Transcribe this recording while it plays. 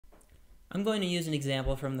I'm going to use an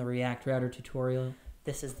example from the React Router tutorial.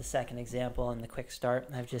 This is the second example in the quick start.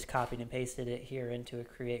 I've just copied and pasted it here into a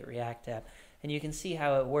Create React app. And you can see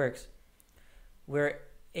how it works. We're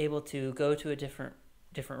able to go to different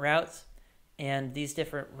routes, and these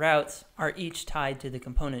different routes are each tied to the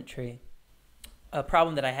component tree. A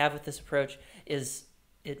problem that I have with this approach is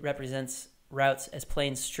it represents routes as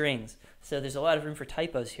plain strings. So there's a lot of room for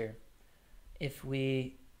typos here. If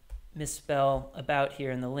we misspell about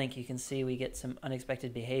here in the link, you can see we get some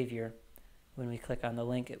unexpected behavior. When we click on the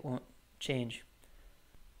link, it won't change.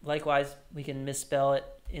 Likewise, we can misspell it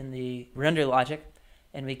in the render logic,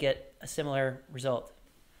 and we get a similar result.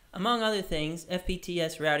 Among other things,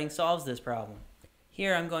 FPTS routing solves this problem.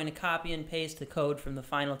 Here I'm going to copy and paste the code from the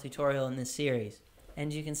final tutorial in this series.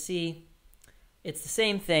 And you can see it's the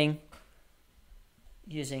same thing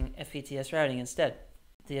using FPTS routing instead.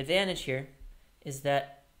 The advantage here is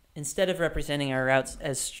that instead of representing our routes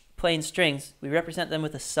as plain strings, we represent them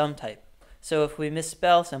with a sum type. So if we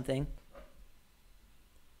misspell something,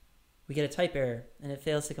 we get a type error and it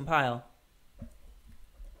fails to compile.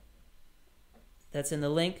 That's in the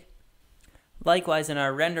link. Likewise, in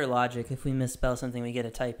our render logic, if we misspell something, we get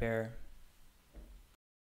a type error.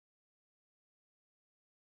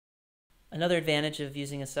 Another advantage of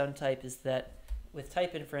using a sum type is that with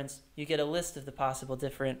type inference, you get a list of the possible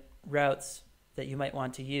different routes that you might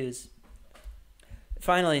want to use.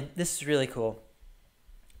 Finally, this is really cool.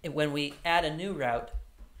 When we add a new route,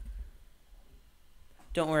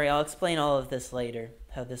 don't worry, I'll explain all of this later,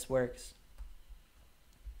 how this works.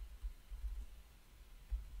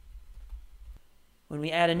 When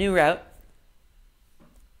we add a new route,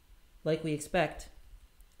 like we expect,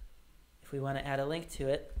 if we want to add a link to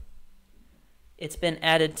it, it's been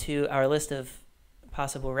added to our list of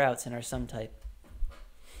possible routes in our sum type.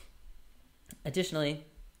 Additionally,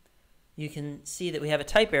 you can see that we have a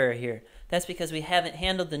type error here. That's because we haven't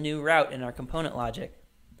handled the new route in our component logic.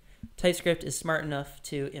 TypeScript is smart enough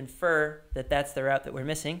to infer that that's the route that we're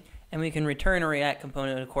missing, and we can return a React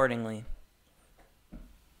component accordingly.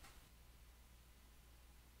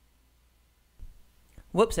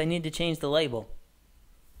 Whoops, I need to change the label.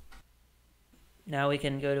 Now we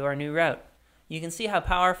can go to our new route. You can see how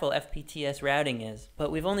powerful FPTS routing is,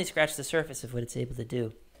 but we've only scratched the surface of what it's able to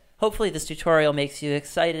do. Hopefully this tutorial makes you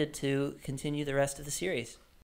excited to continue the rest of the series.